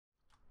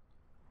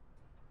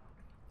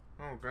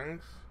Oh,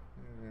 thanks.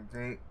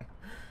 Drink.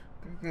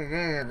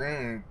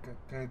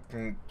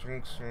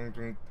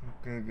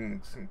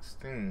 Drink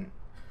 16.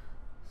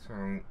 So,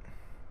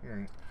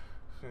 yeah.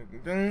 So,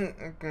 drink.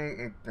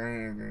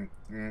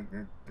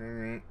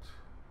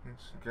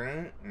 It's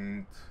great.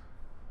 And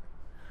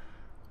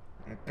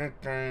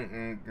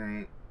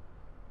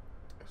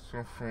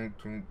so far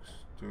drinks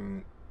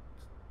to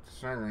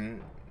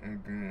selling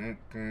and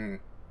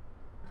drink.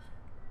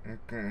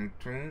 Okay.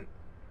 Okay.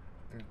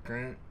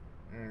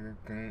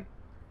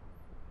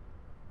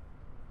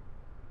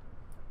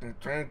 The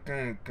train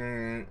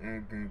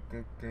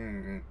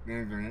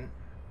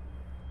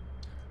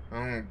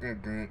only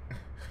did it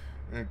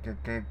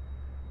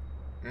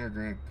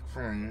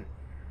fine.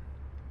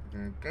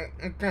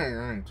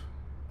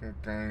 It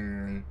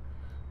right.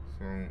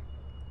 So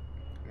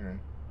yeah.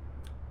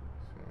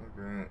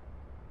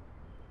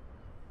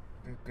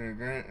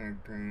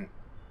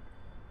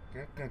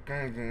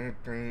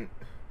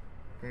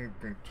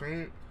 The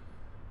train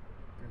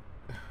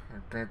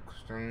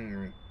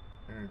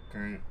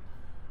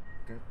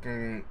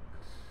stone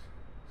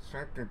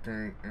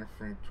Saturday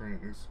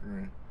F40 is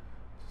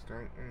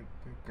start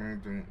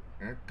the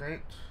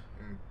update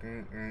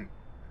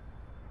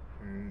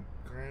and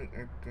great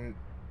update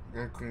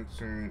local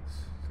series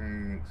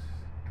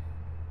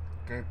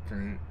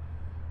getting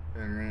and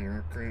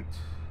then update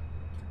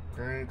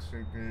great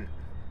second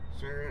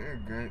zero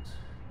updates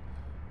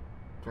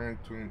try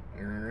to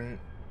array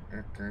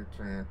update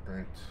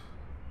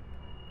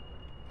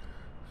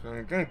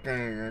so get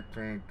the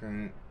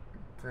update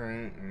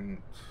great and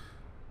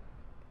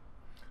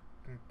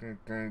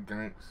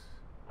guys.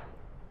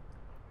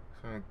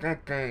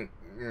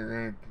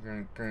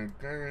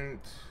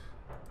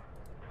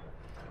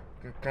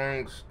 So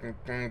thanks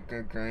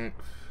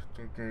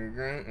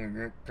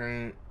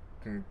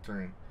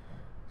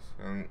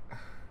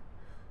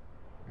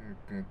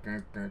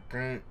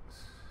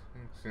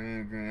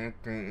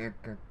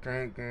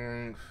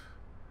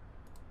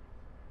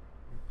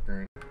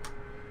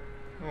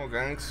oh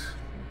guys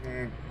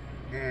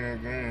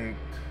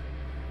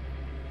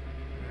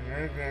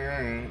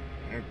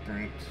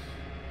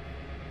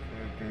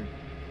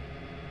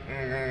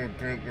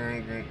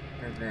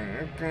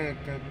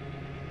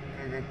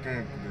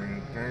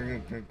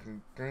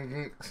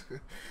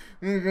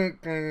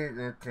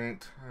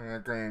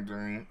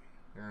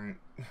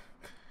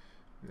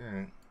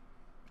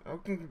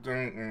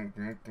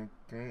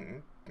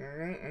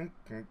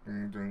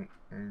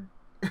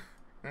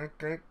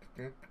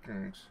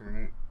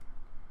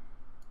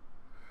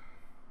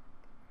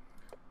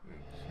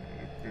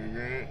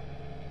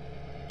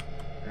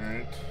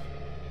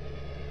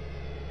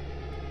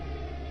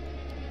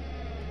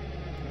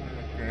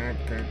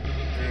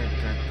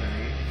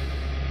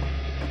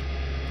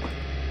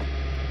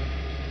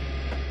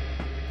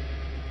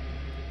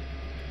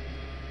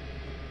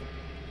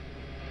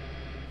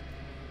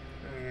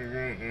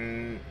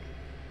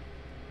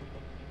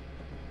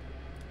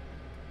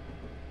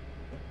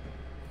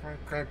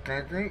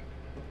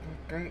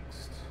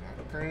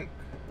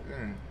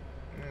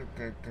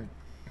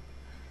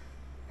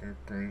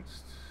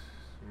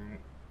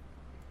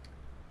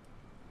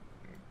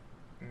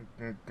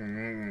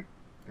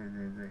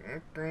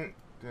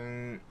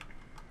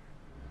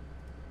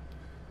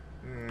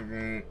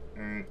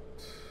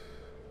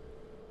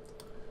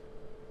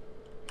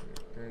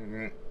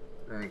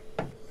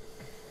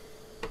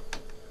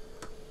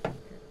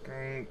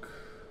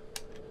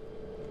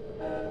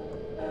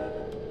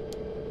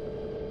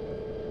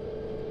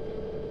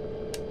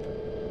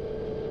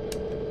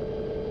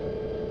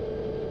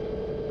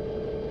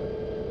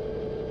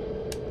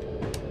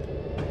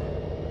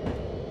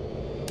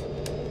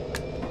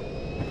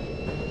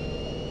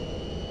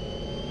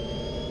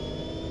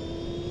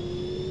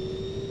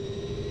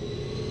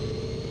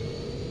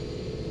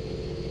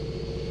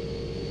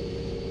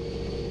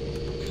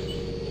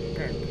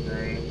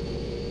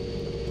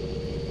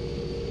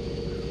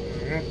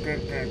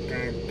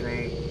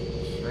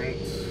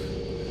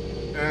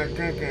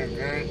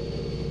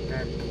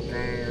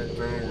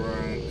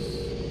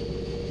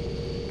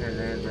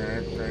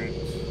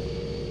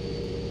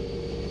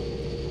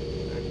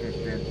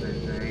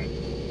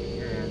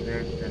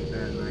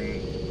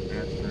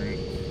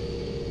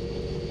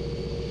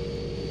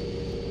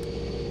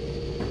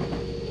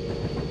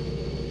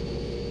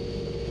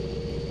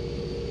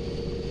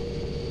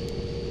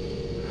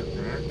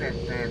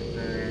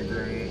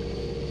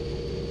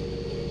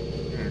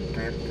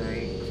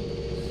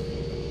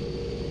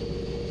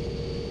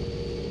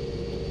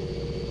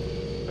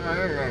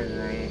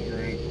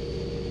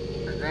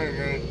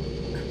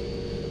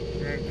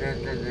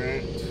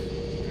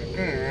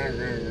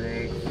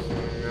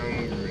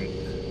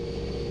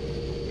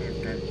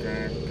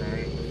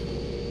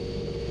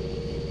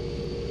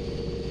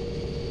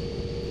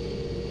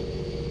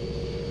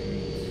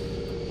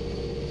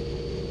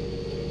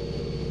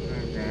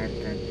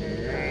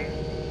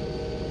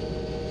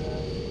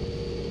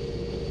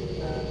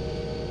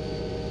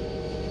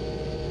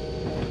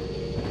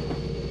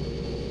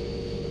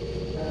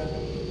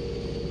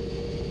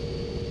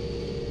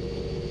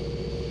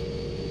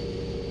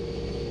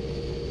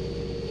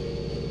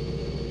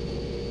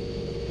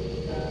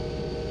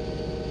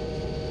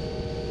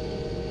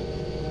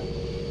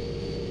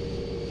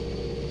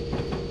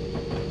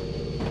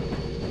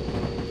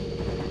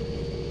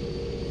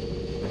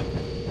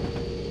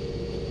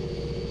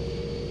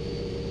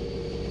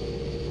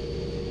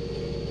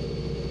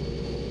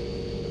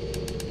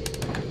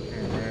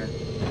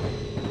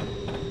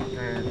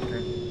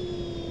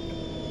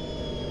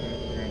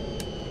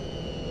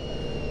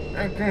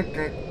I think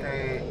that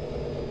they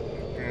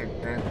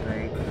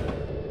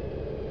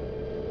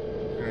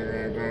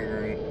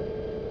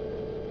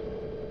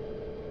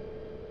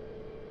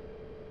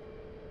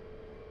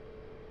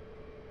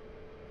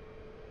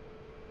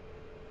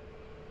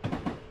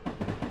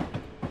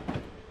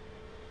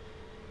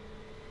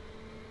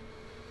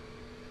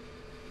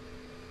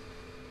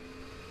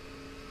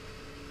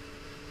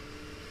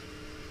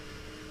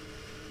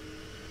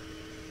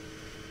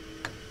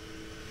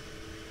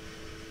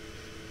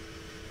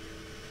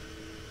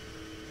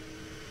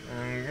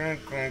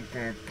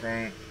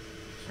like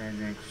so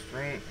next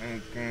straight, I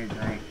think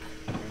like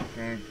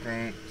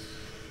thanks,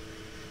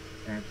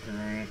 that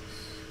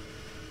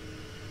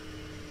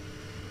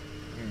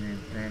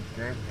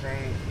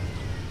thing.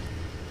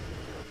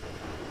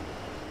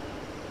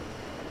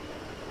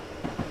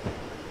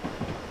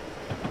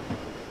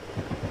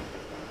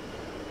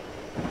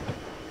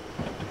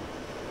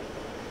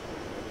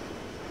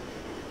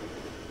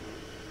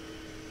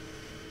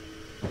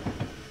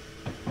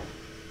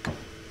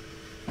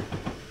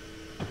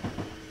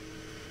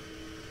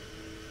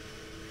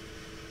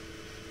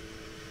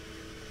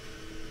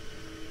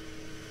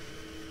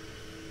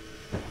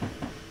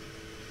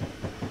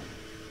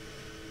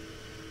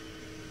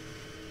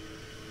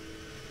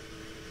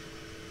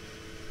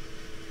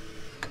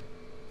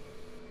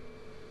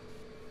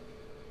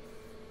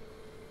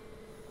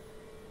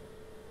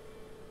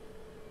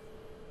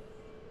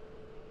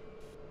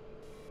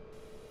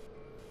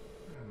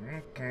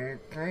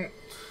 Okay.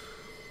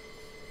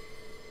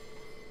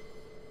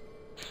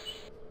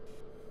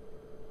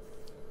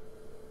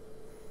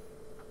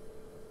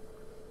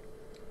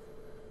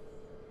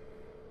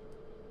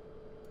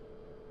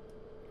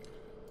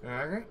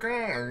 I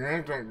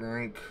like the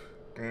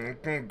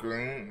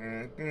great,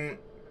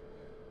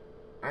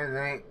 I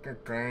like the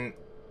great,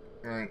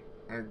 like,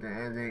 I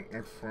think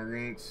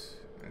F40H,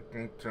 I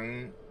think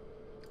train,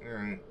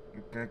 like,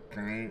 the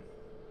great,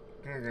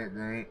 the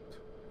great,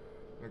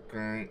 the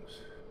great,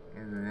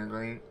 and the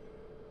great,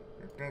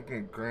 I think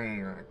it's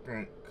great, I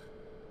think,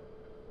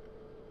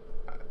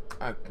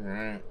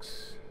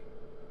 ranks,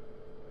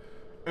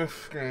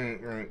 if they,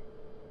 like,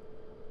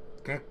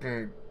 get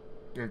the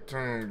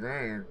time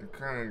there, the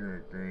kind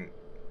of thing,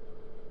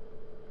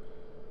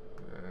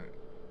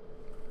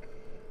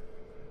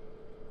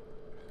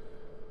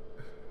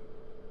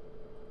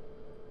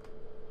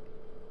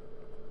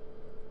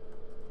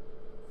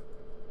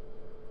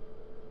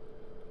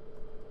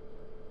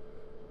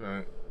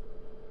 right.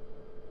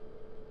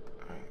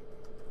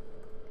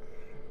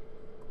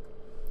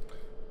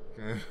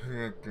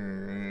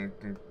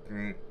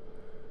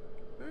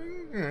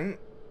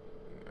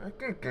 I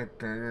think that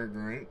they're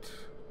great.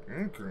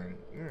 They're great,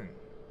 yeah.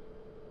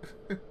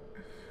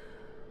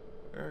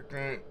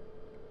 Okay.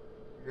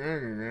 They're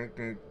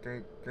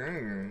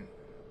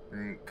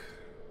great.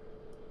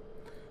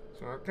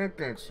 So I think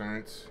that's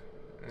right.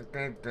 I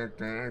think that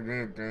I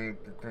did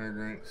think the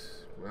critics,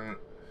 but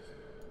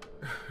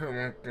I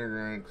like the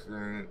ranks,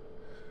 right?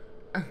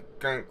 I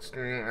think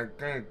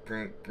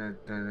that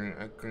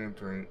I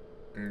can't wait.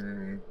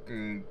 The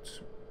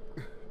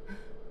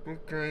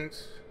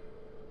bookcase.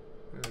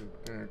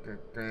 The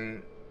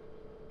thing.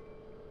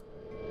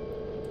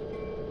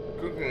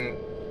 Cooking,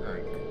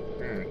 like,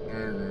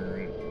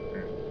 everything.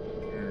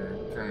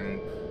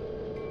 Tanks.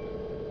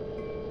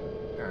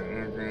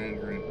 Everything,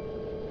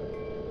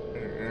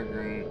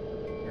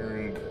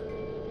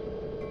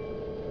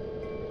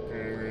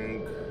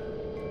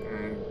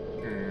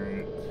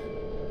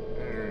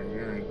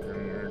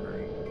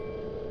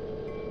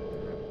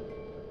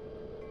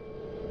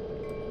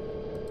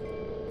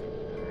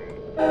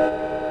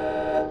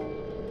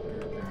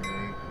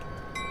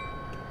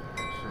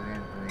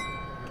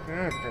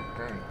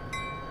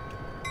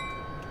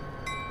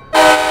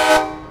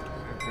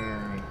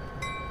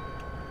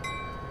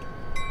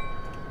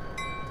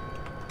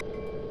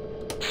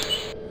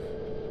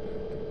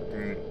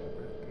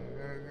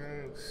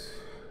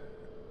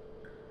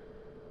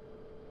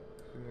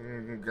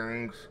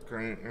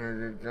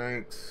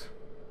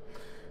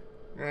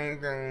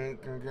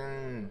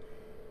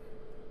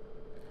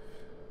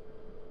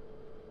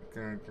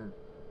 Thanks.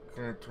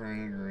 Can't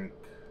train like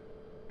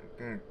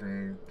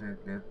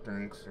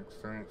thanks.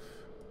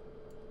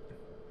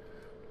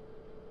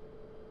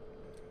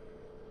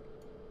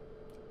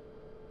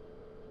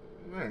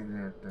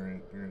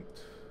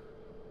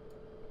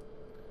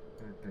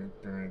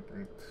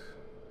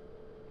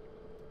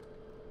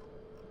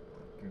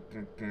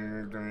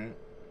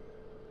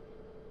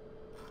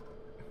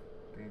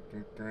 Like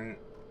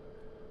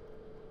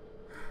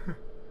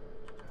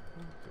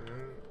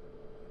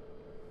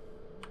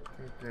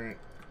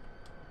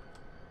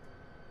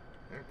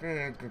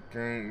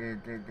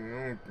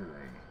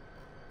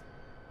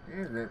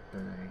that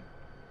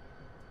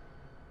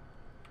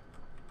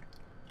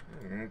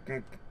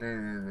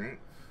thanks.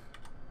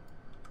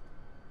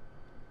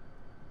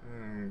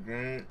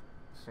 Okay,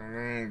 so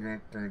now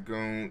that they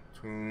go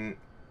to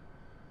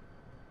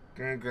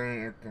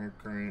going at the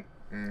great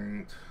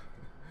and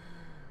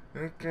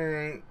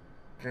okay,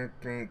 that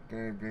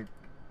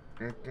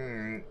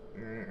 58,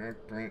 I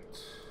think.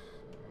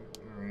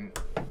 Alright.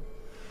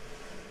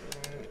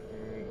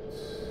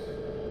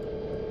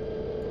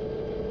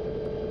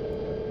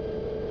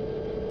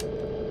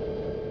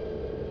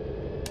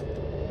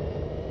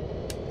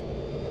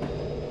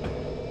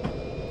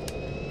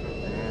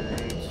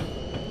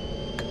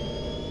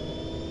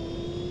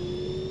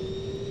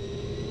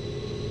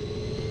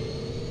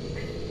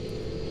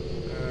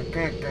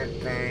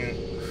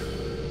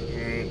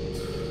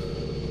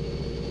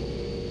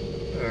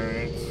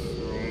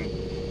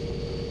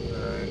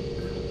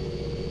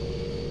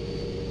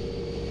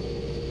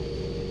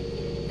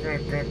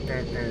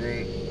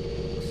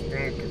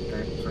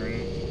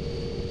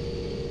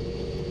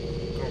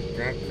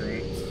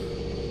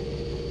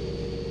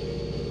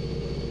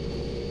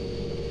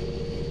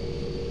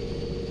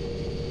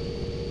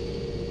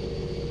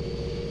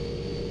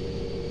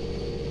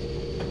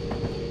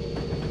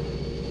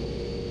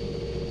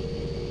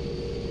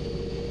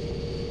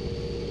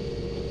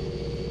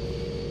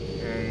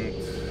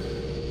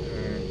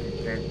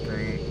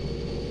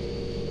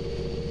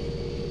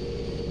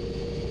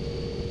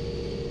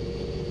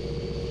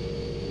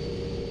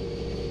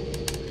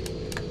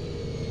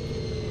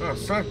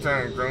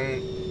 Sometimes,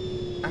 right,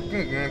 I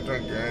think it's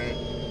like that.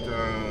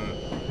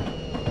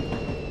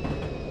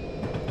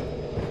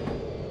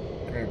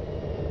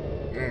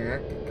 Yeah,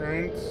 that's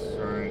things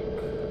like.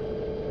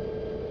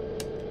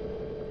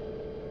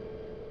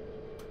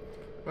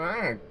 Well, I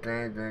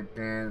think that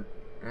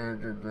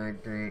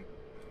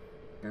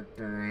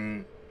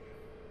right.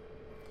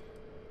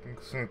 I think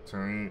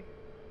sometimes.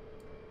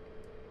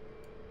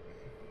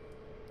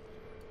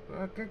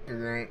 Well, I think you're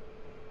right.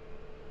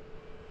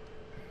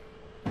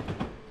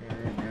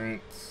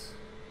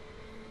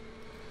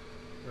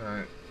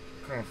 Right,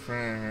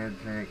 confirm her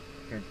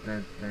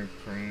that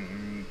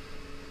train.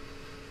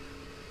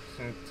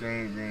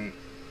 Something that,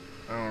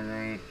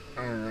 alright.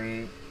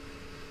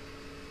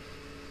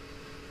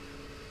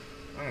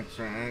 That's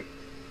right.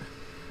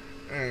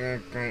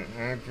 And that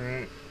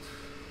hydrant.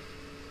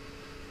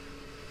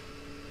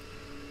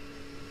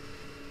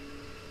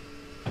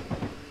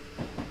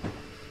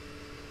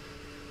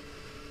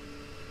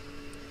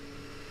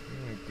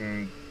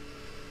 Okay.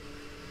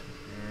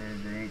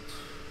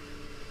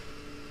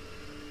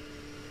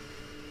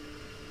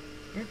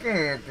 You can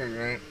have to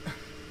right.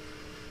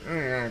 I'm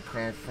gonna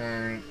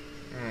confirm.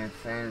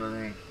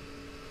 Finally.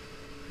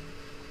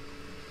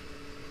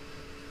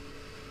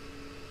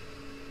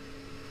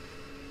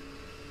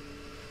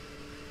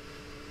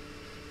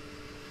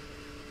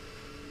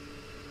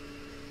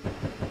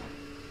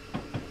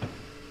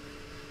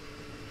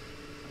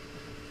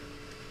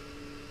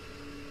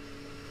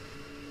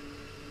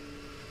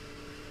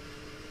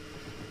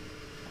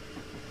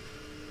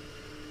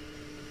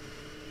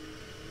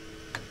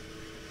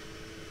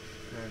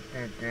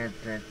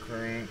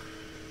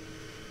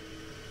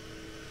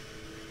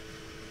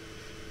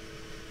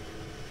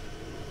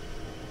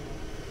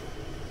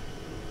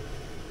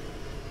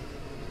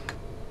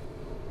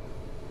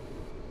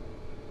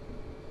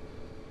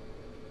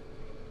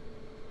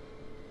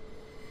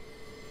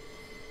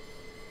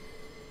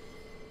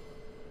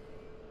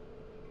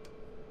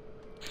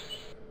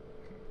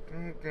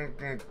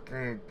 That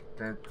crank.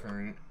 That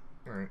crank.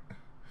 Right.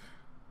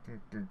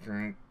 The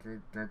drink.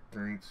 That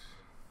drinks.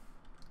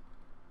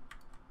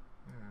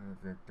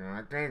 I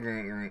think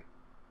that right.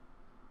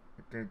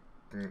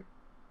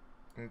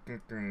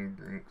 That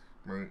drinks.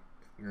 Right.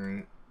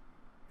 Right.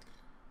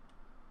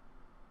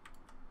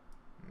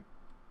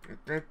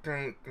 That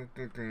thing. You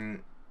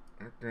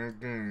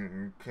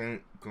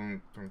can't go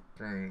to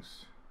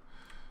things.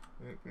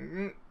 It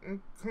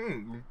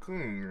can't be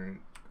clean,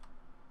 right?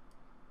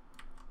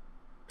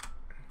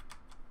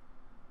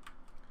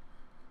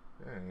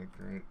 That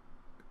drink.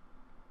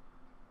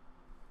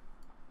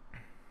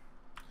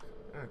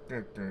 I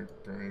think that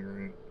thing,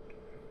 right?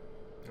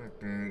 I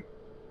think.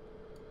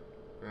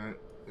 Right.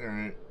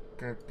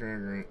 That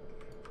right.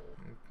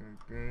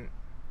 Okay.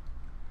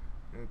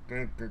 I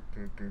think the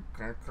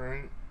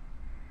concrete.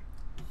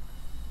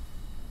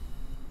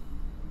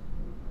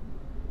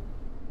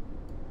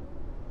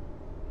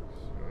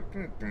 So I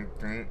think that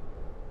thing,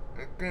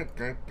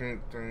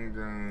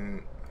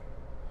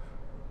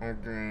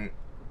 okay.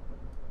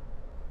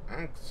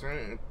 I'm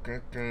saying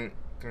that thing,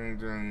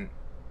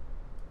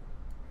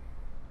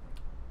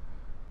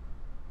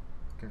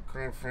 the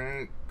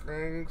concrete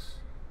things,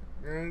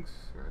 I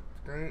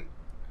think.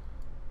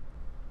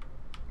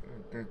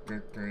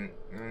 That thing,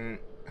 right?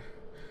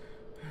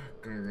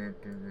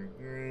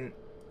 Great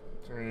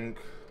drink.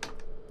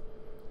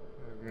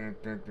 That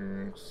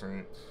the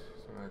Saints.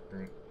 So I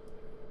think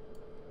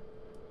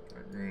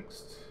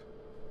against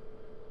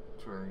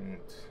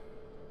Trent.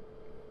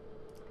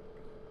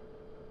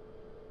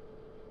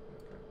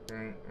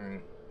 Okay,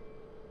 right.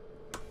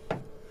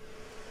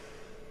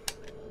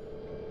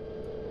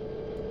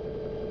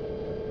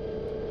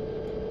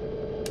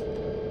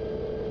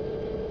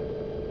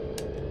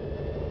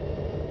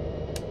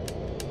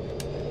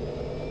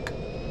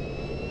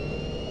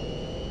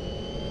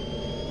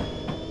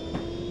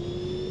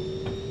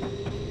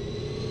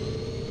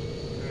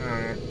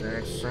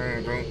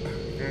 Sheridan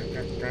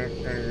Street.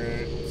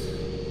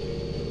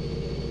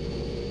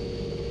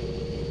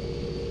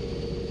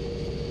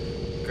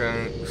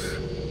 Thanks.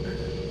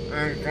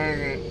 I'm trying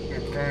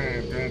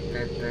to drink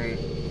that thing.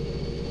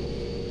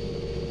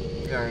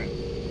 Like,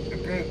 I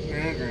think you're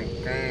going to drink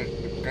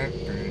that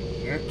thing.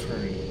 Your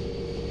turn.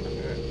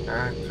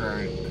 That's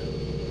right.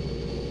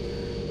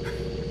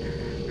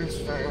 It's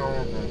right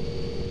over.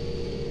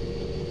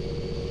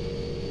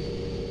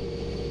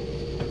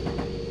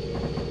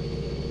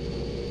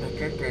 I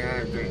think they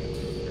are drinks.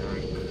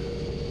 Like,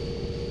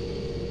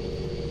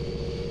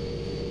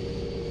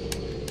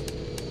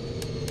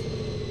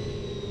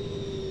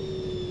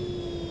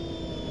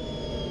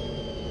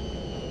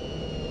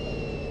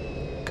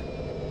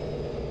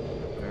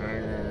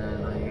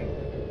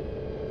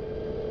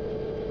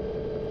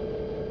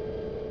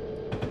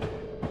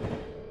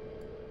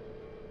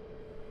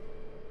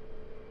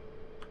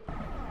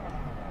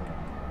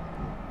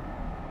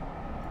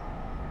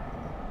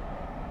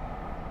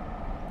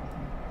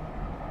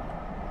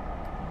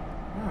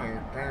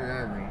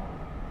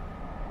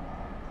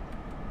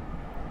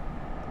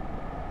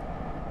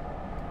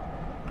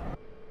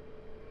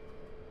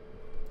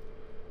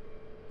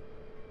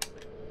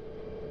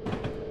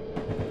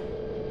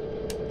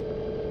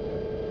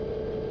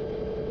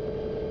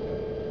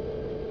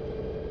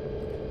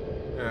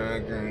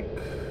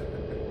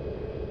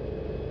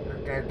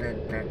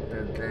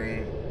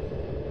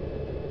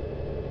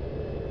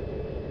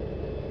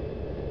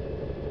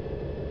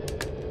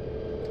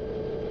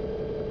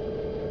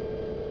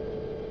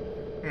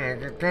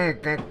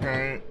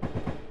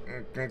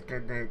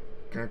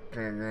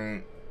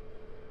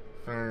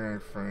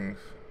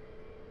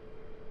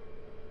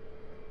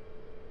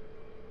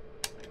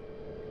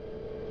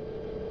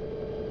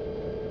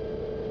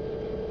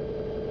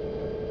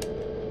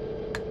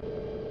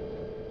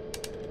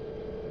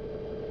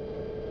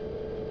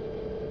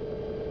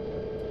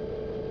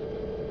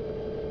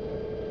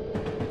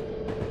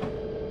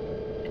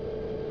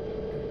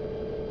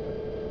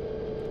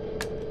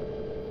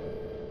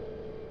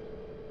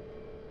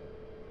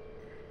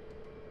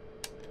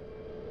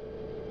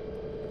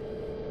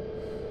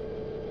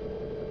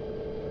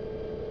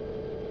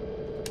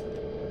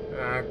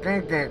 I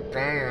think that they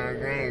are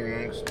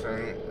getting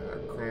extra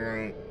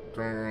create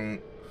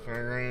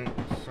figurine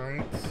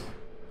sites.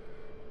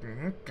 I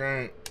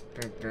think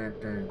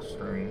that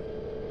straight.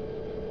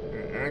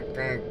 I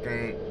think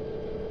that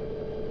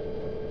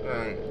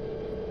like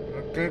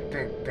I think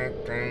that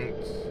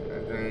thanks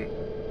they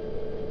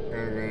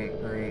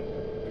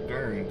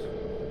don't.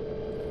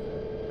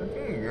 I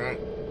think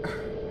right.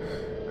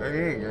 I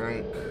think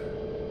right.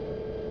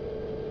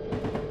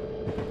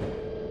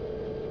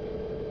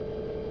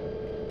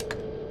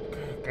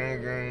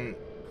 They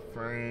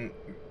free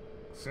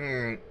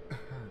see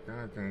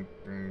God think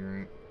they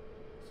right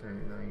say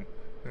right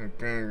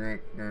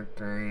that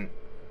right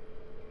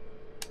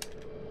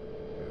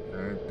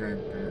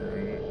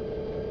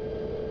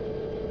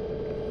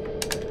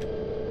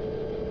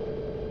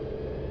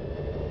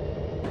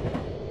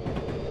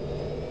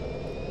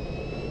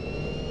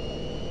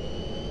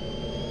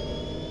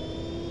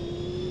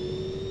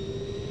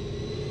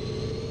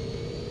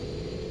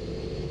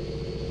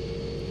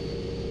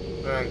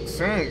like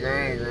say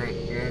right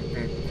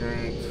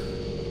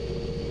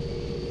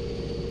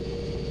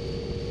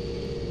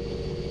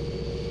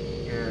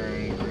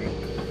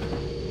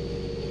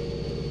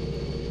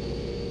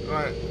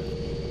but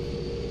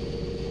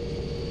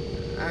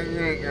I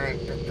think like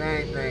the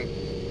thing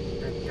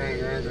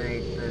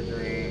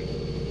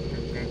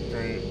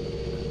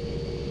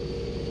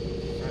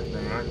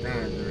something like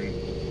that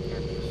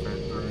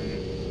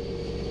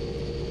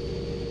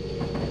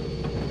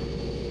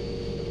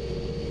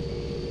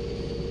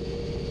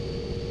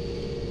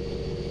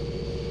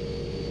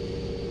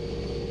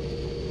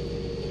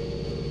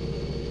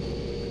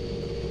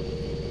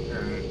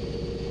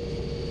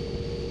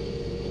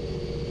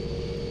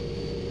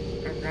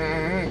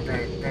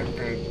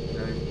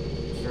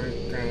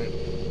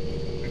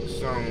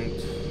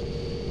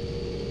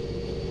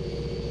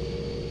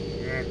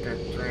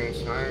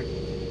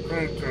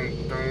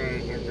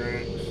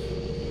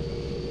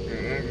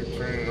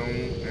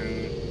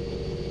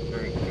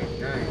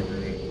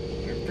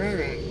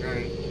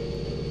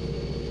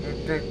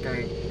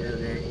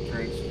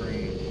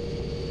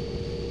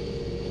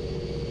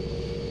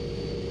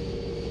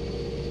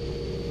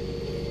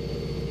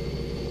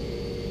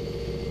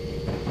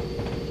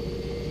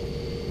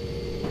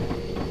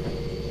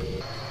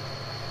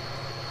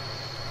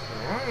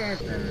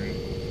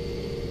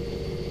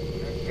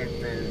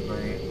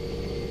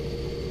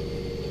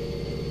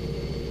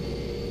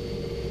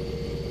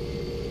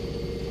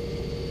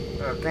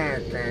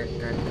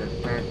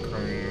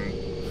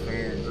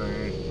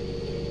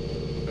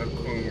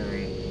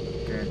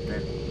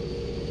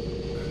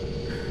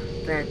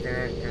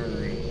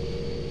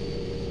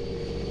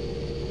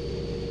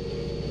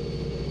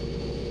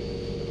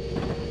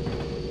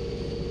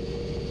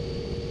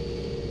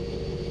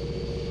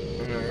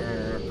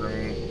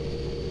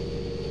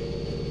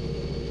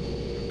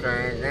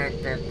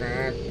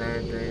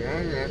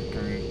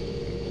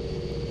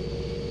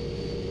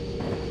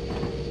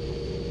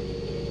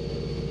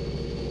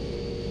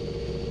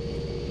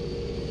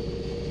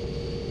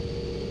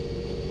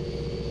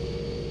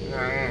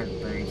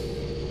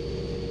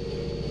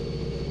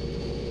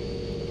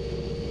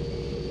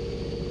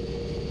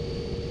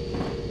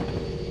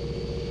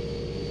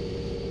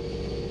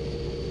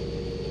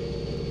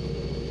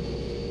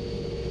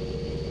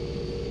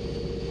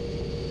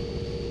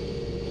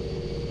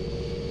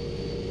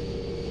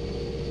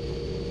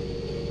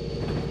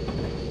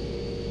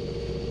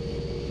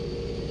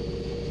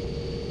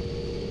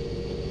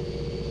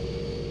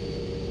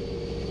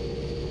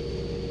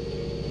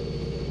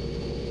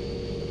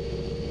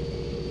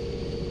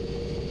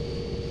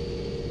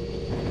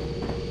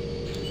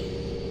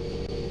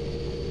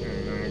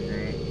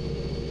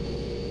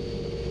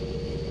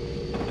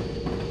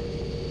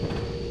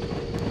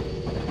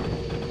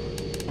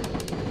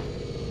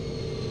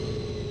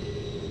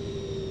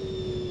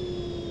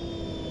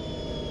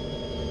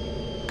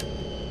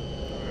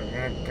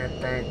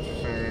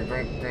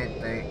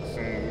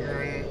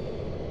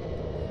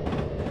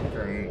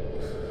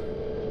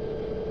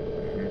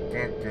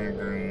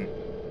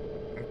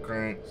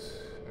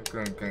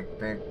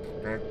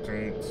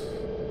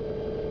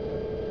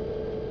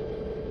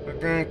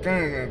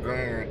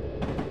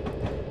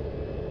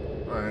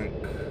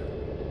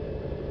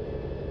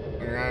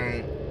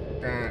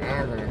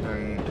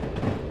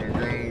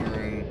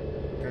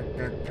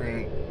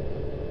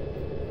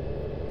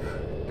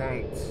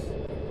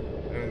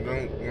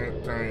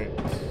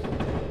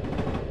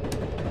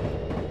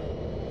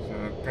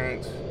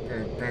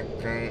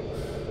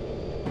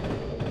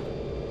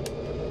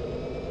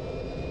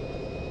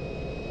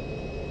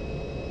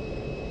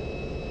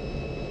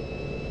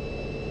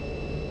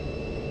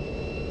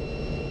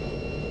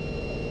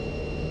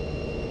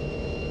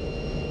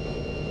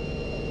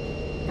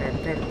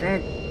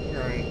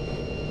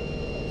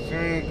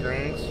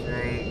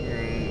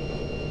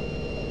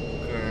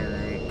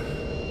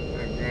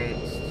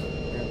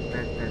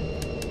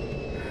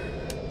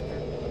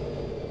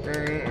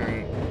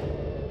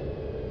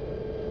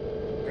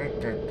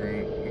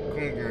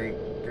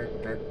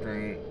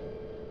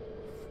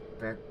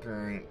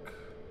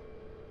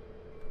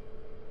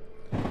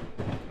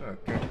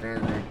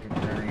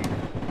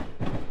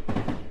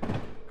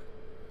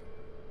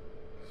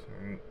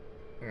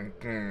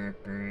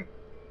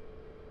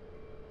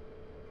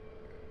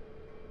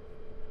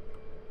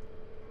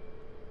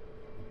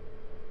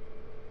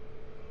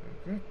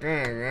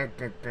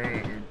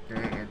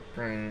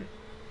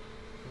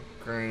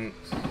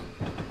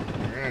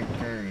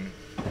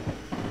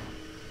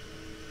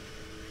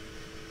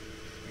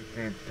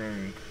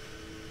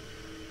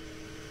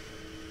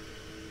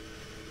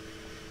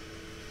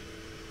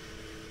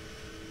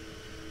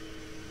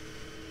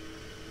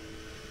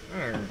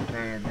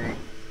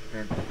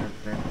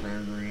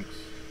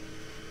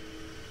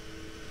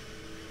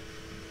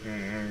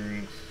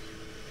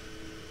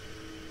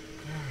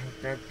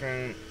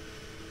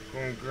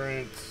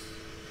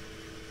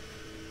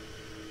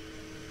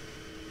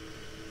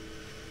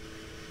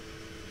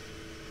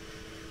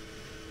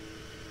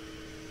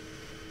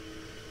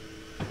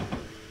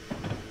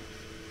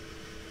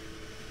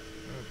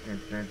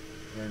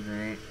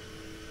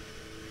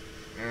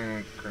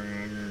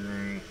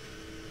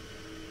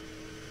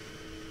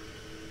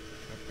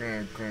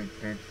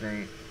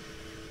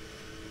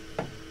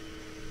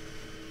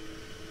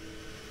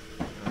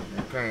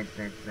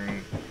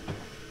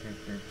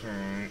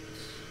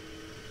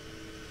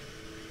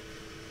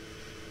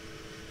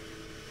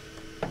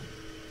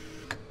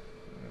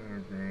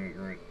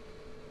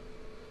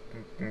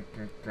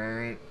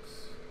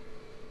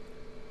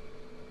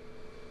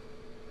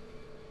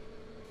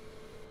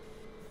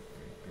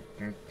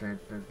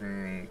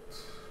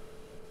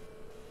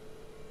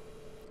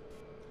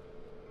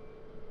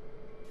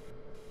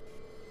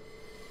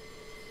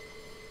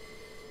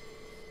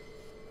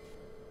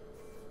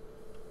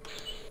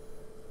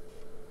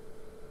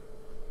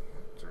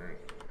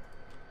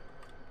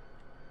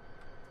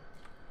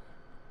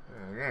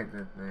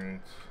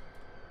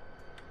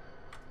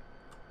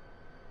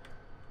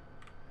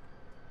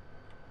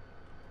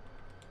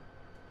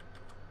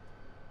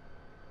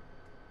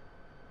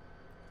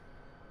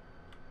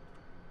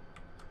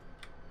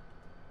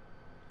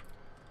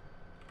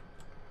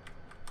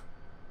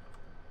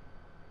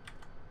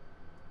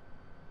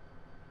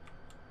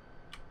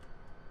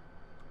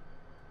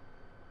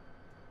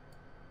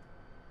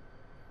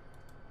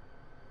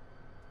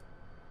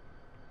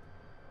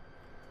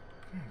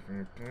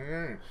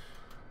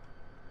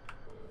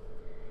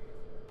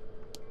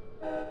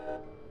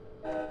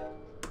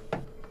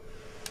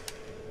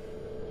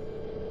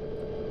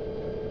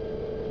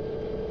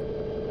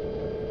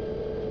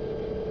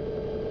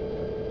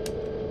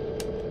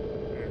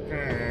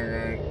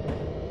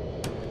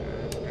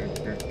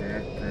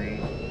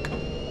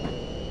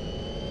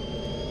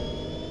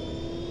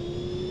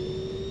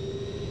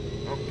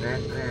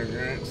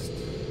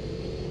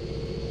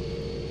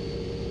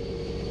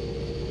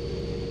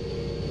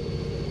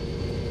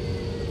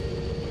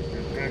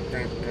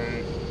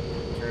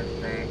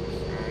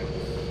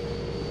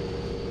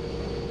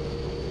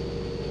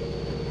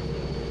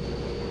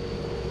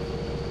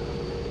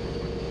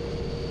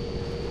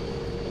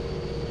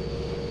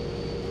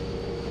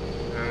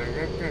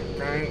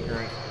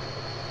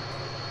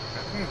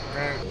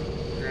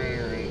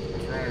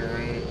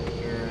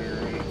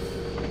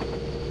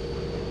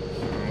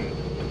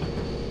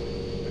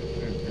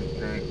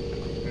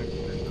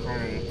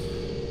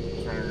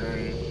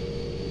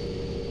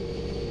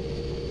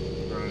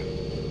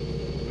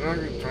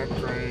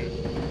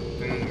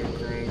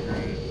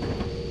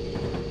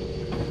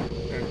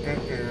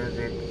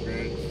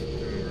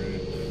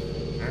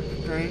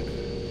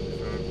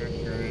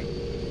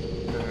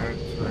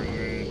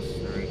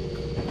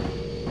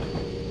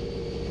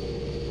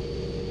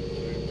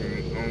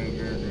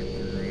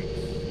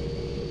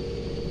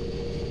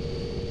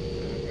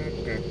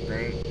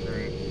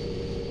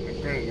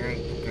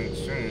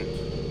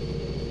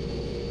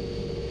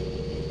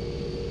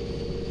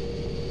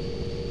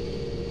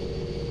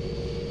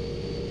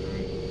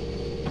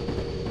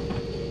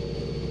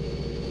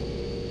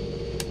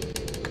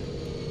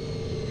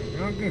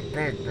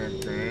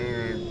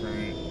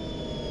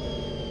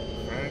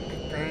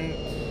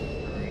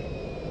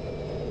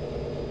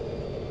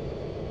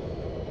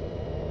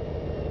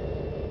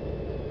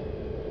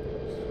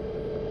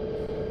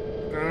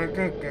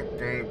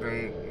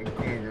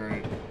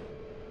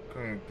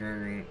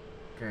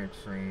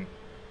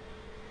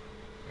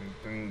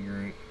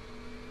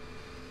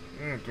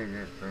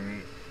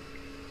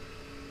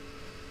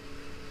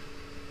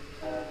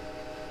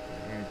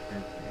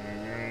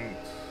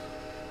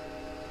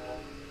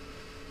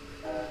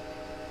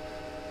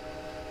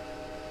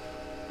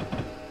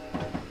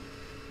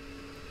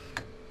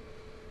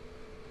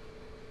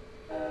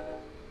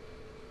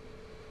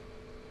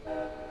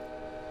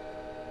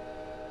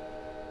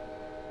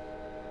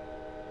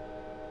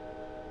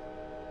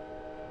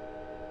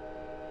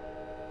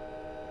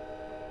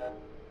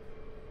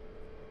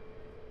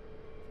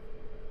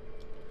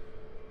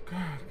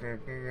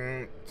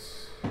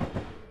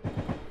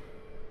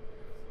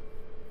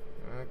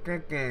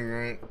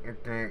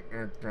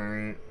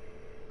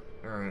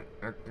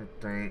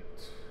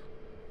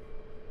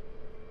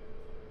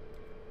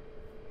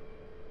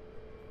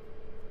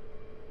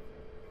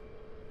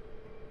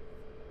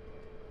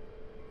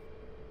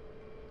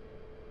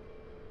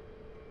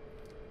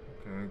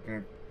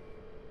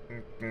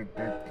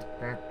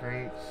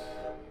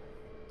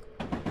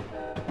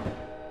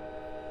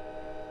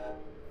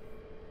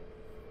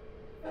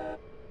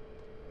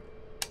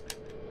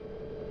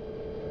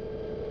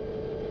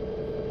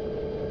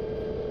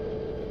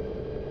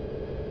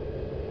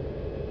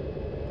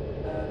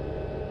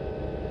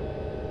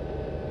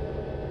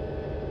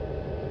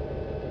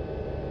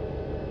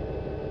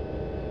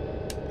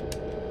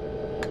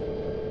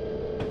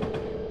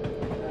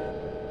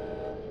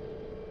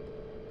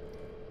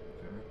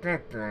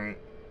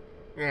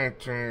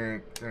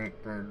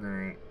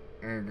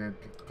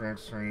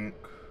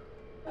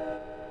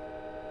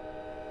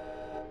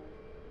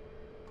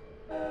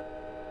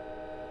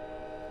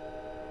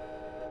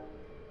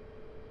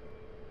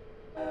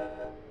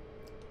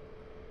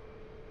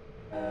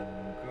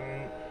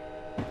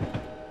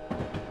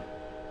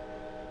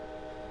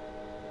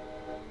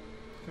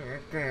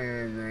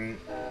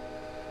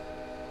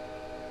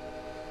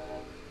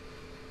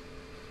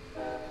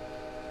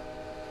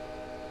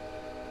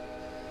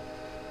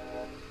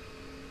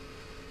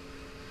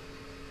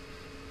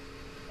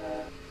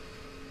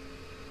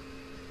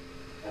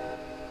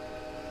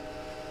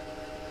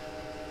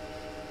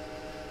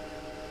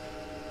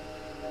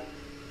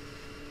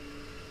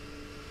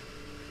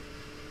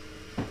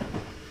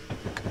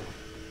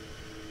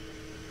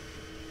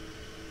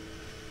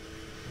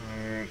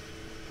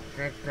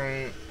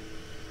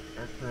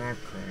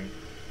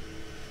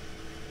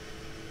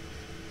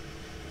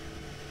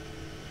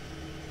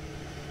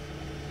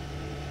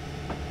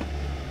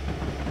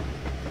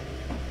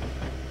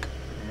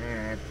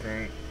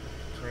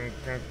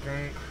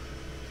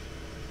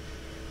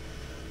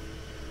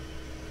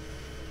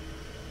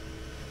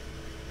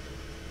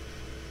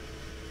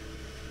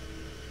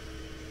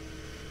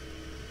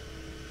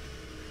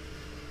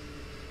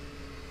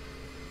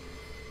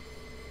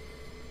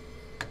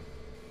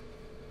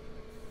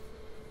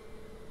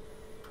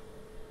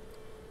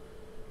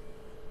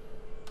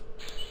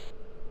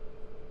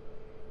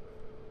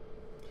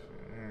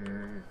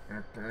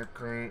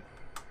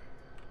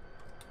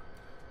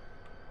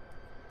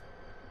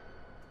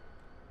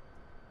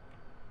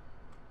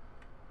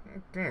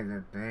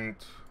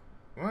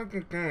Look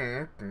at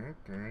that,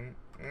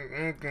 okay.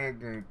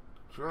 And the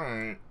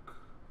track.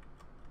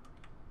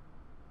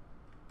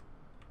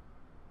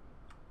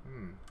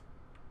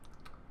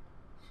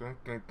 So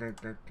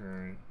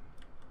okay.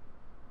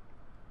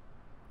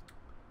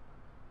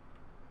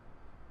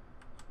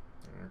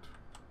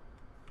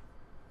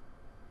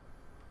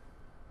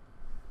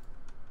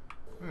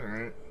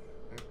 Alright.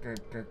 Okay.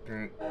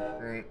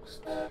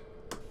 Next.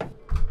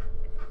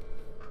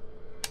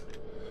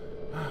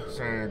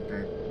 Sorry,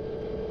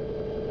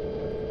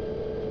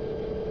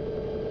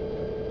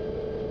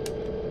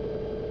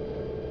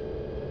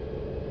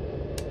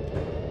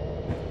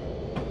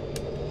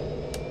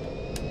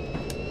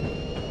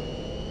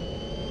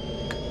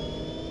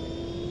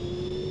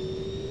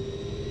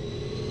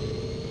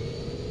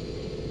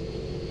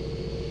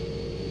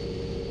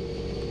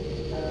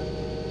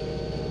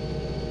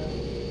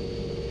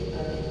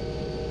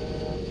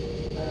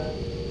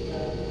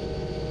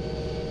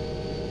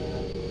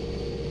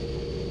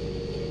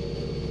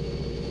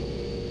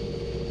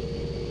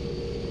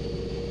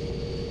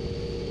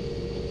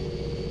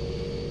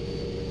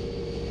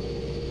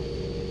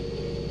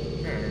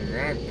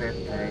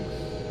 thanks.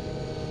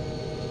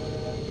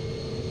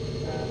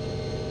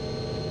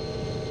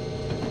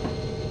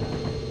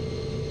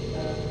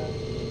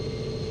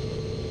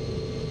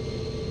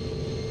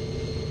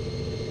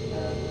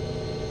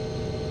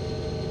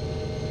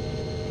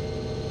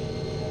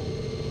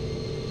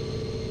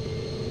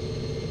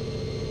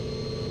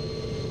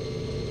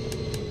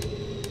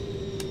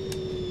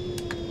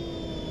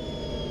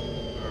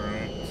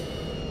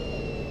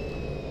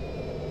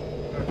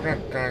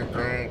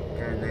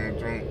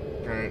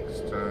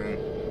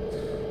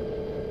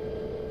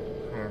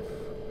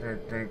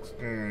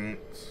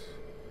 Thanks.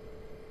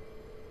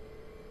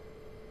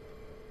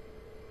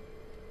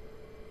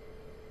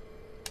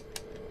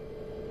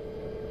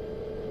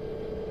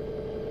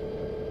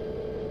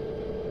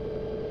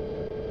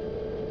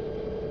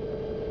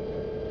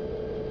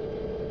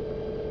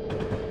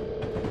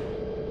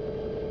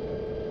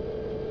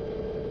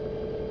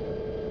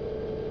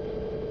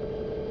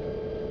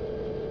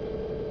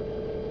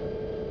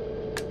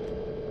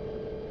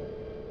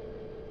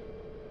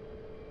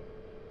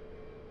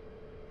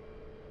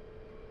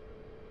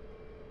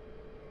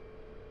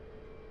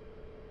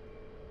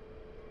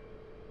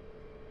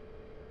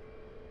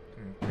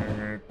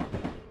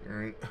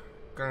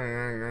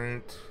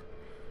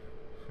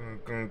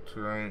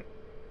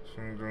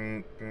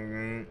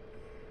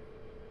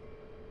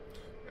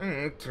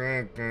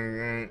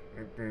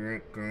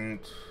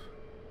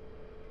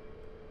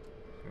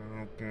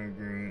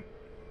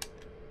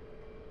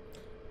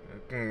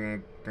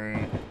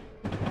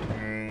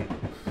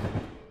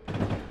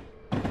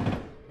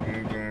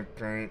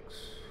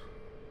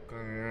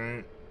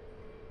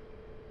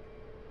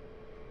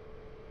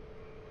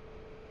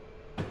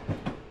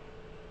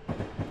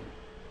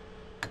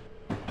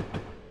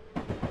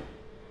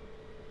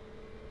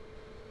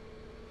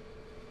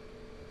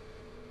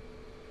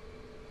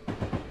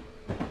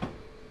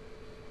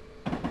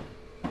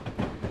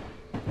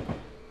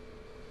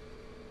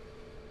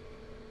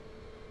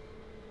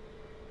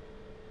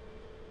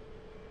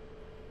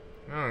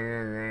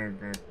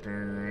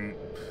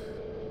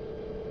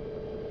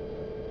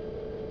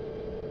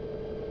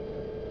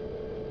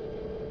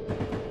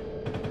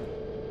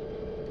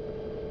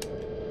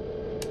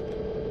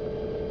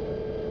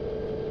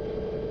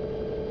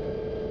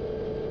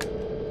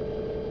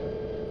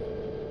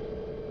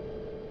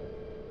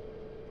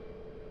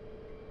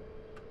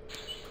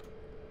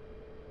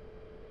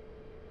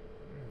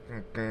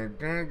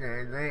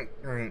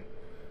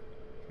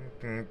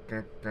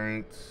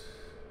 Thanks.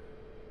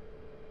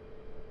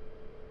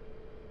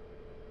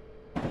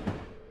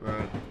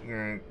 But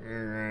yeah,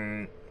 you're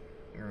right.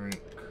 You're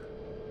right.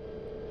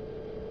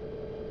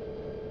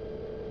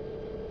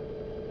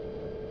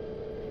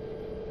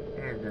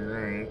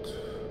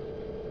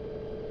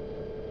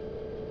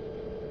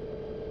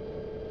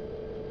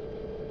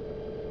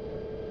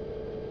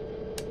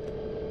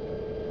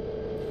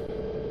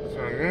 So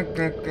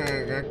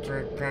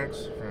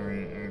that's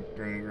fine.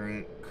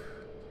 Right.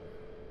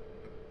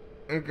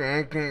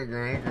 Okay,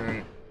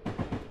 right.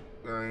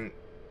 Right.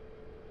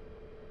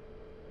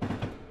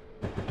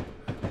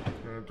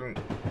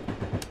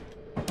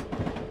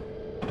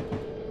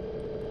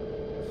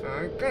 So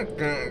I got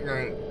that,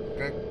 right.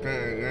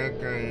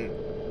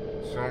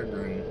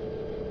 Sorry.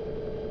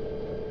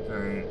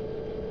 Right.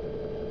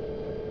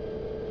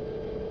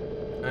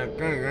 That's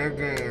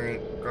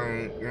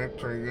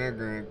right.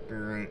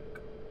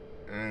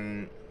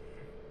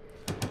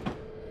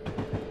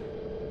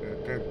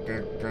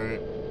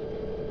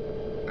 And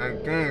I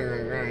got the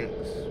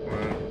ranks,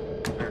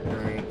 but that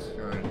ranks,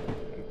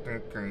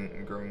 that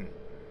going.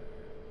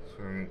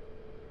 So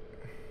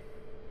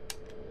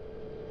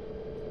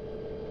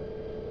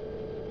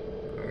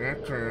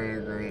that's a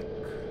rank.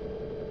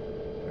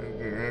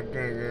 That's a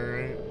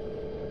rank.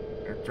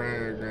 That's a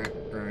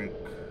rank.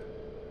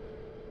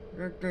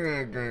 That's a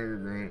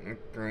rank.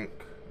 It's rank.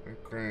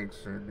 It's rank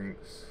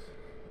settings.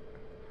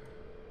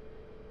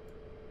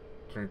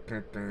 So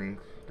that's the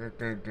ranks. That's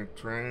the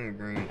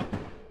triangle.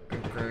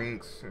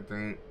 Ranks,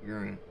 okay,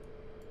 you're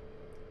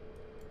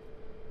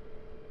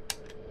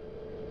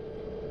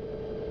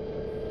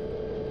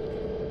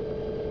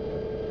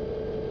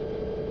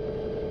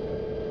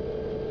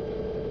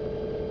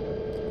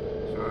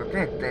so I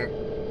got that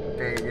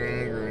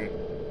right.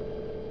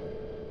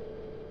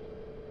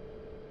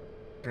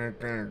 That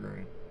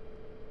right.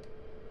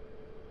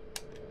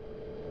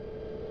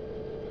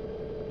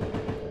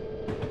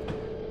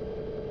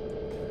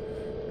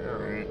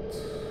 Alright.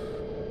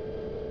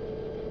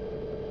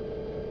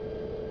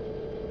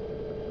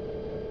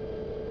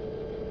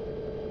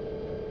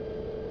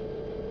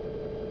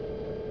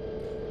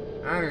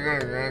 I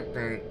got that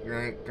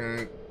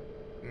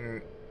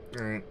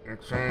right,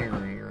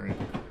 exactly, right.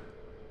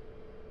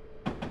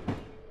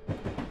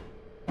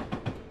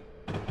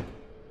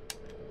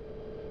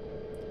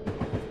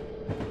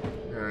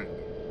 Right.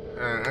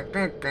 I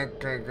think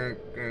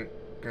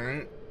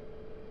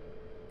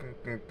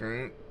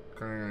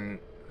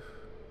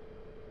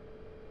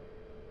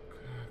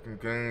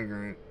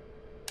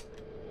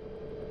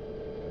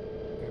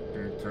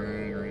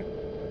great.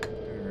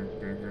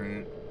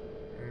 Great.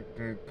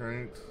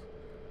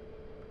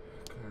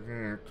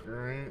 that's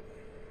right.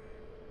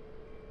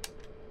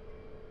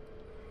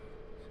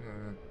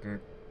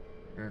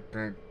 So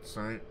that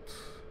site.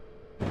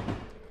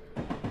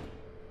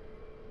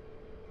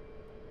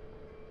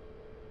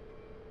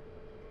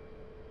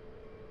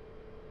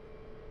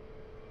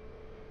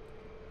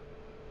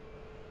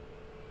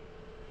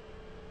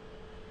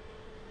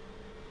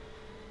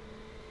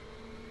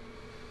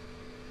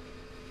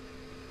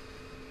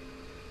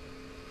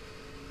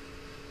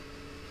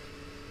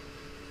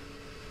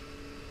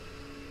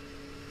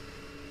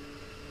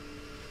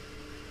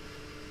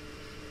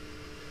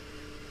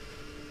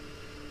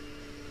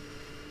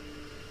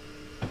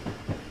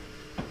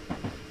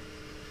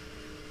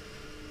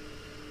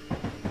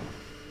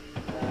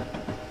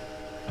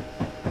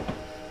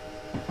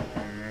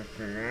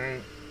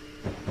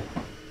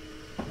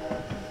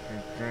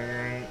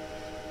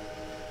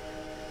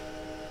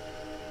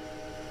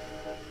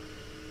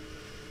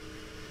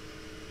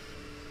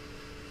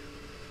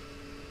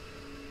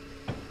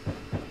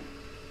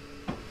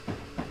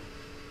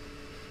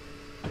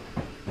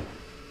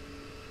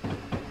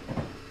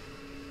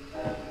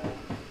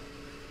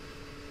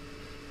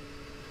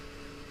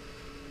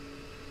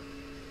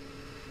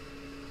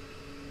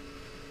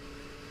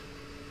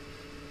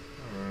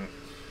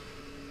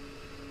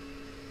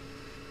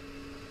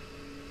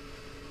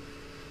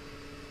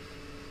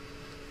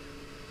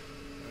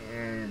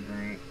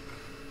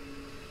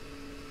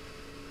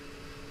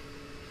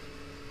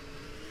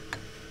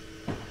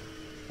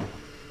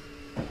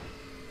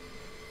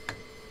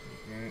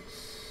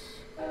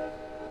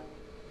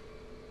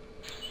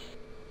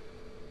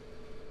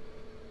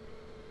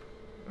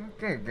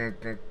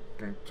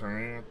 That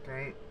train, I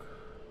think.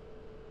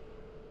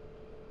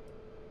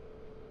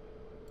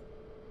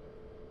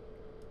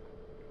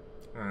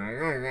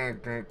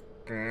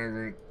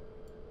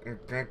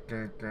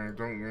 I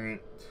don't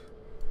rent.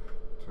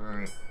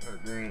 Sorry,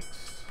 that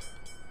rents.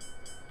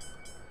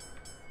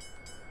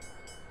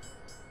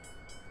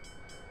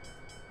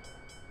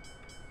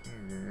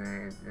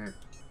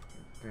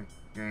 That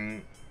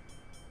game.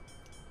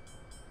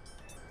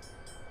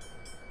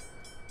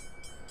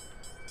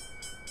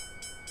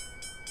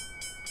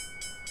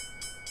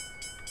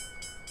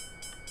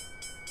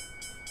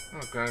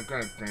 Okay, I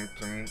got that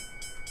thing.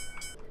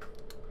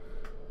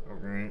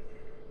 Okay.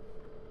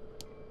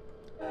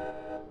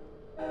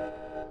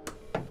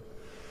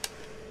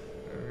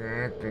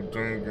 That's the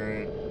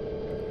thing.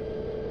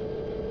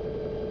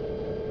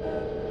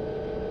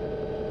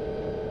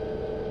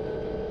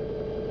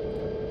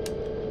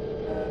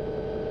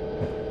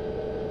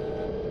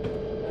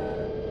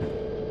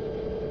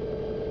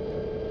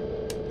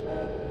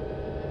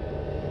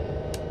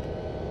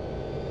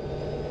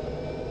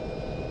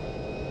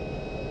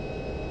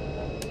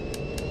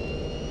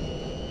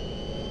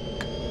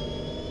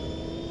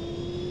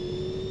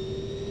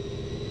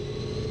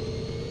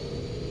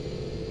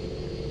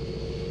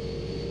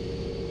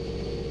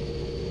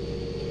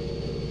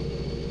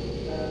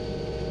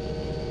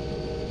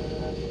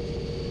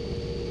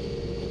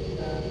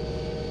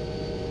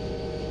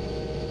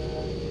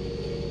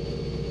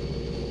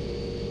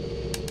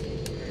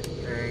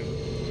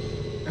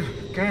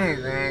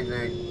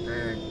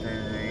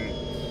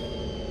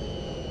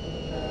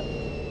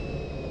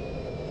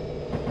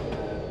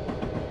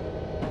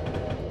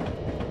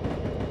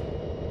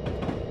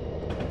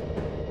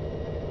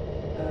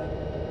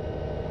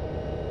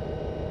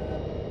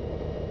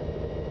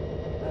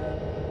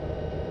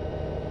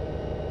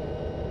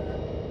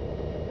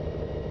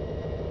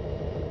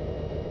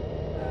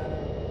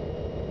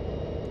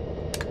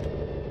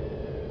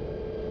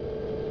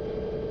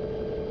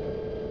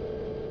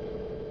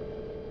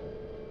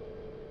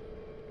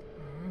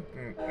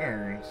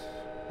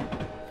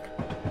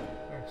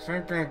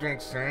 Something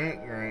like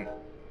saying, right?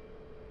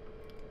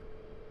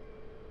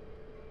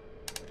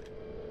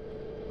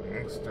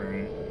 Next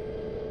time.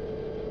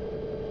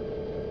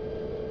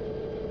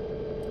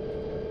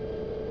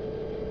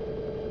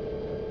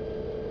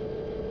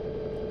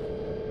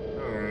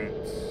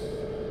 Alright.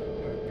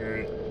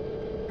 Okay.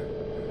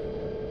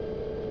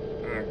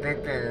 I think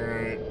that's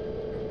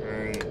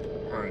right.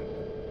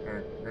 Right.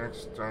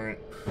 Next time.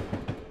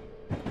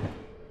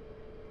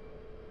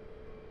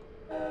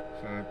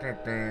 So I think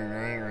that's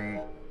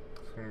right.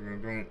 So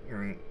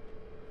right.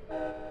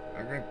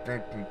 I think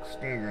that's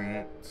still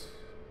right.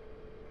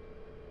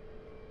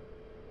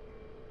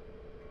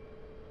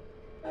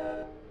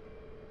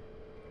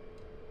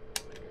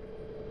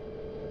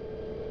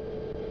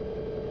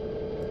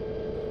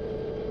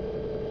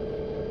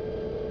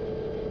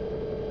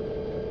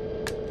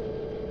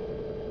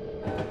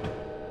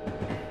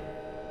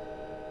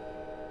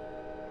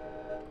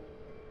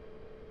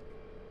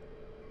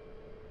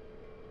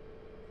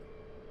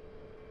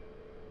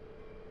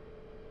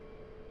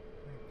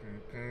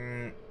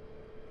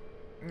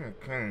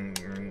 Okay,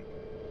 right.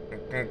 I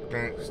think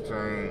that's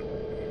right.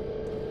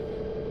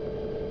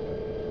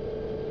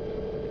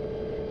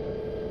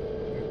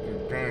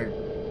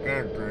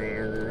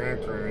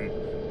 That's right.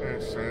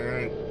 That's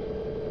right.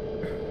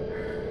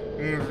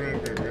 You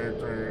think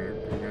that's right.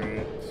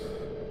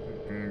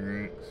 Okay,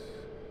 next.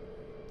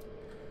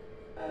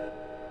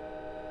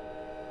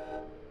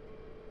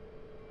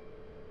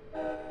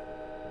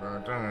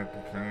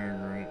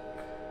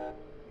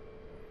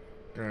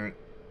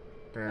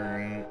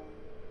 30,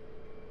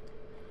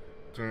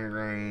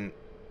 30,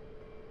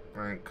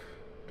 like,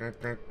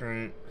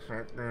 30,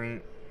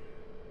 30.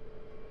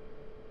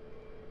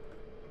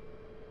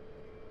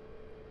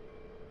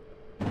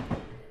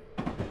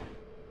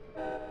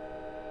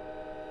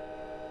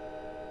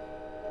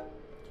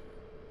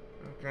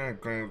 Okay,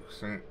 go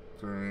 6,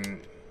 3.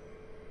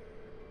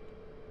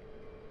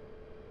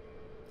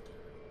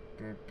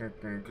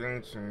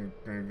 Great, so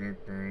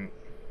 33.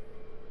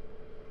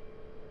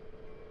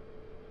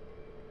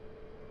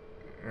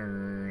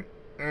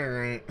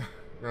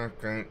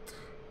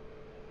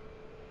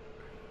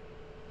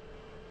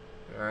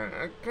 Alright,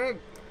 okay.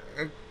 I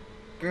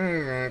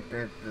can't,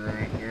 that's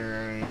right, you're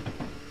right.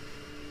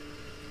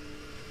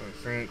 So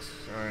 6,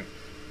 alright.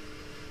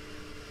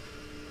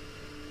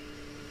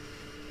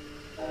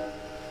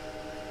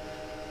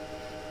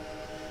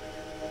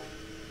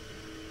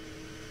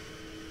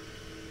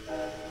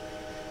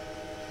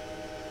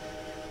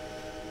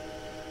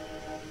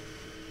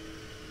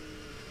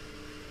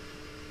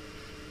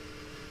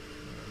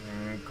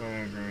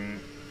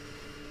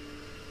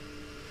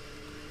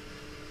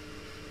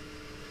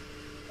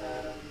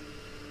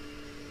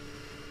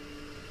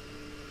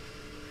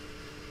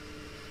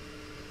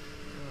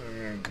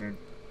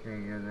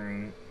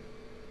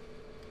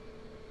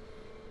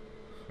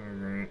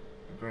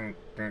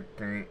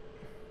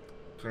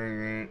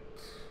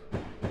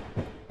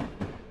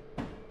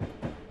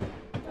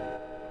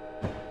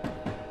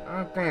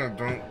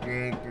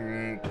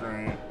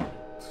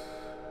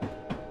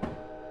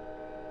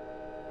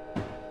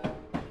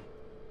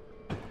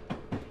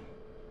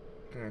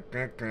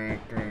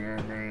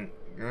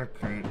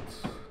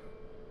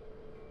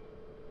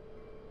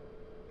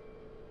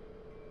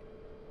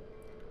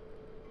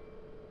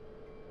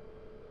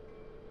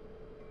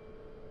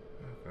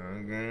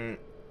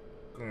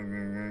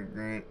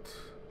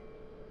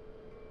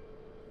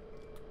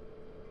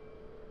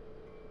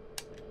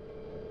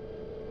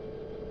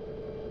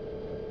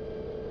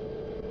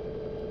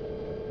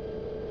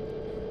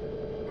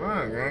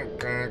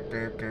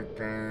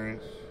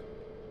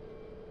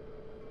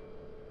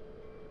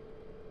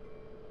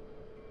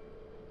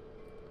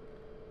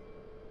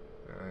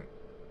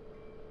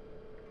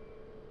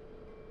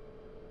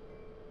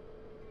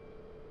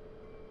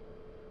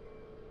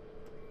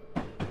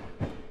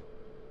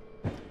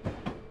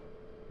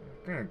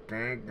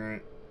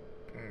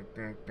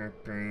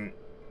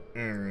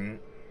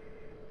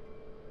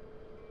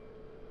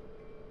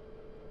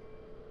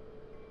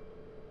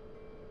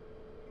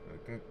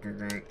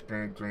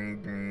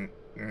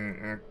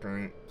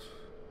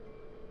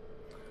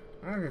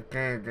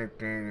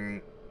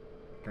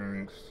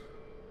 Thanks.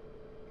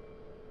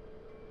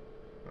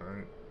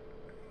 Alright.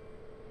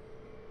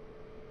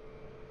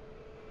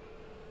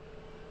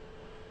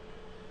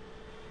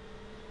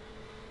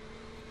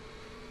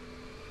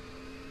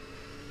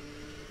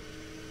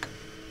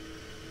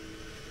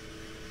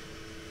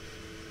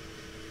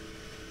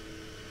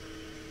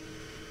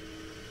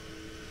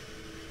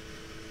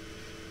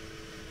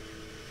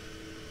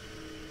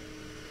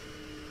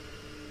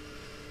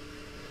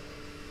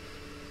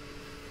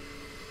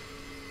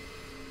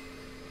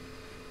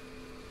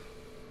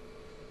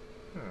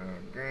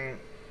 Okay.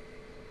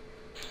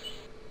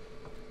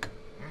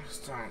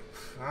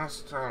 Let's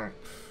start.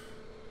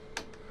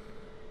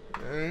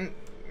 Great.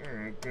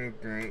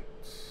 Great.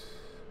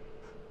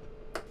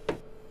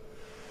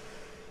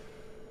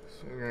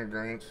 So we're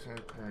great, so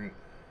great.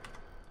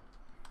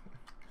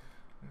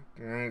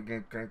 Okay,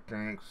 good,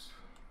 thanks.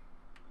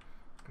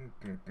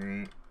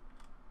 Great.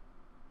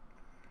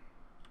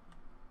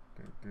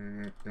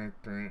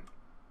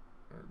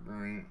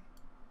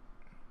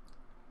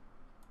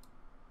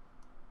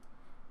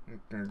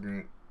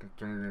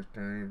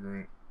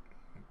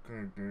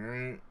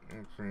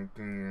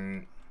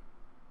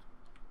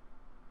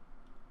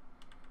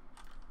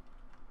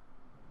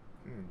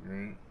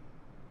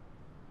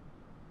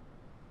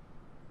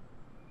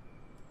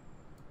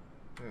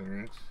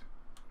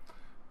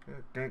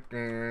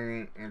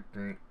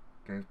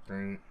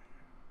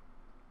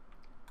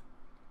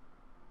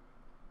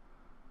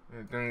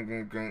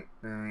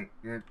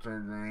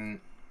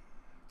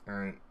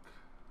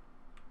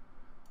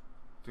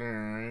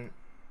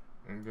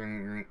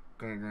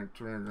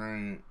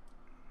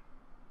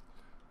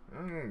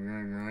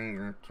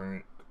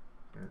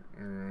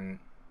 Great.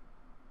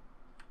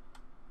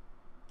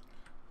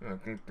 I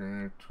think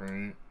that's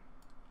right.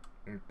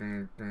 If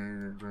there's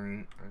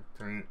right, I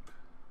think.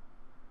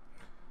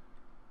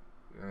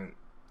 Right.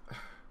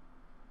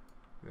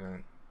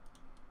 Right.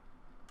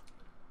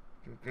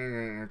 I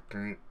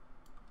think.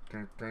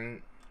 That's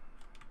right.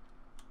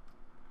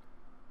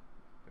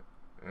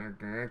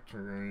 That's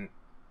right.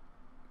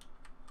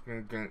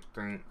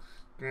 Thanks.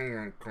 Stay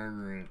on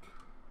covering.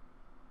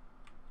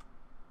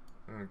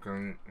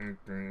 Okay,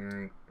 that's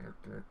right.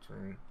 That's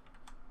right.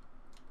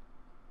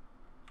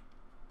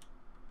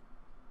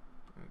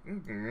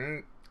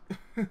 Okay.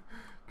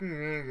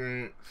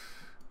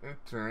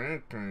 That's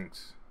right,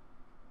 thanks.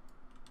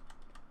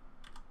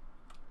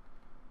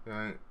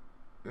 Right.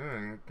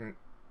 Yeah, I think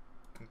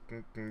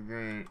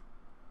right.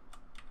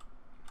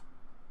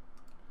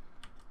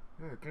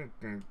 Think.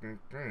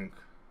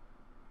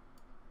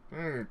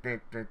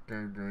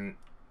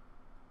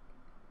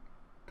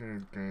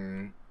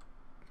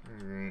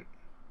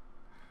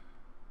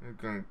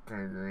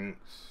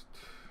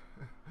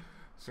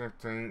 So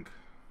think.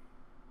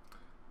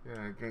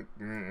 Yeah, I think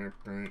that I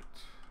think.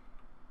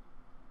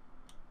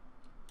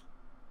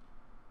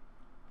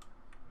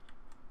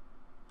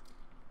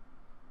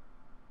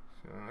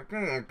 So I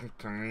think I can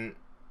think.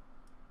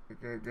 I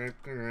can get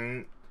the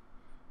right.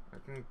 I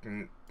can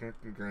think get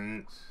the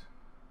drinks.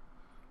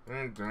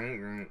 And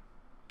drink right.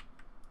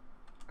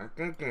 I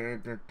think I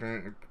can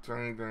think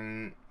try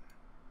drink.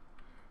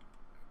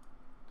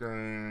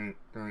 Drink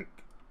think.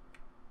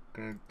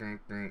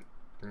 Think.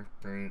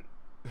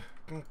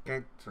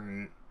 Think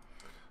drink.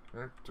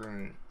 That's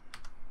drink.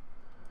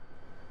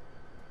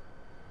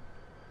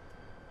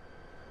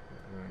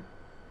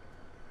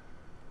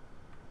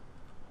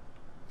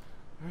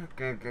 I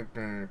can't get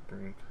that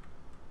drink.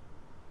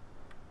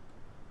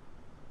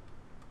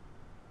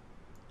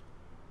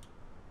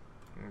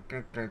 I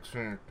get that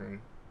sad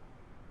thing.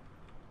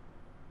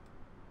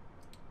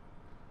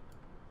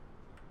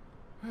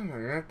 I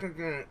have to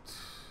get.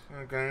 I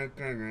gotta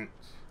get it.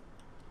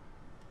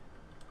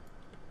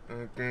 I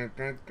can't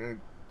get it.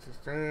 To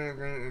say I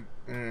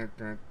get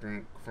that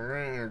thing. For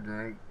a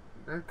drink.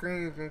 The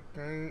crazy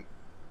thing.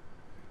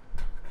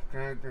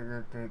 Can't get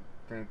that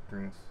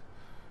thing.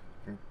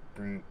 The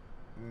thing.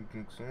 You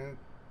can say.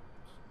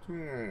 2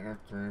 years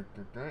after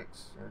the drinks.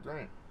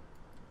 Alright.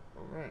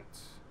 Alright.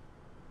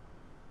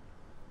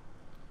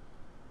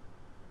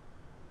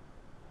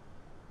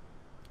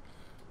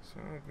 So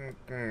I get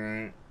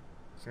that.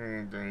 So I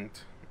don't.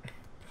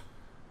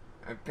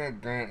 I think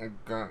that I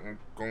got a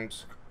gold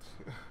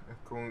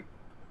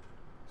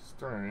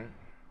star.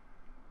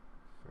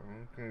 So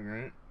okay,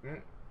 right?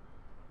 Yeah.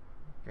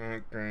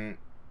 Got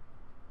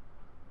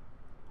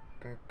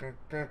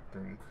that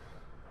thing.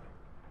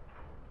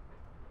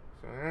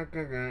 So I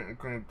think I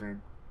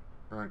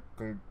got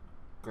the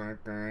got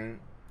that.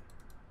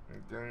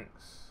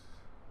 Thanks.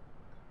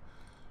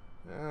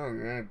 Oh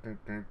yeah,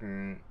 that.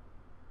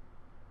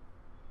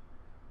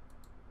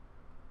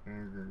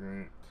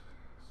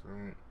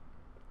 Right.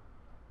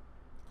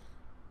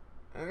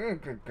 So I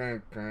think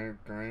that right.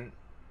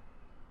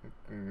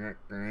 That right.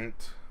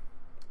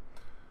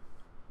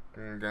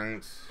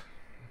 Thanks.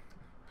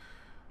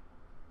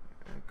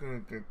 I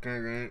could get that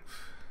right.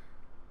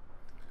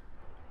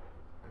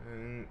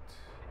 And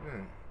no.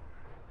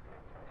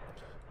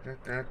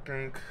 That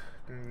thing.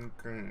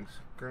 Things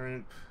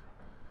Skype.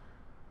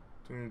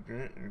 To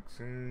get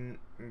excited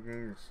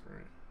against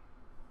right.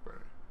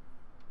 But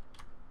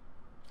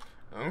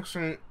also,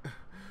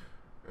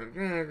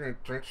 again,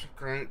 I can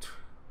great.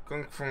 Go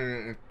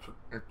for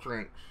a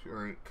trick,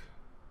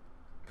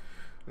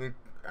 like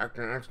I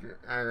can actually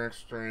add a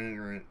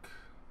string,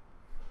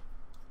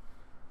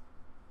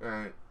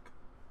 like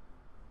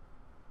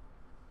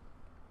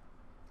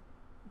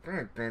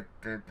that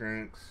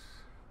thanks.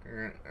 I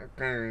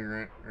carry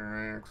that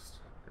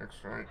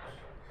that's right.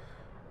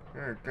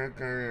 Yeah, that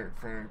carry it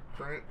for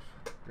tricks.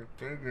 The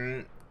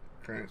great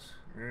tricks,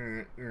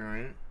 you're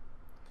right.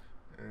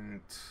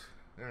 And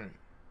yeah,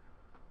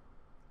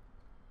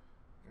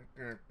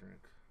 that thing.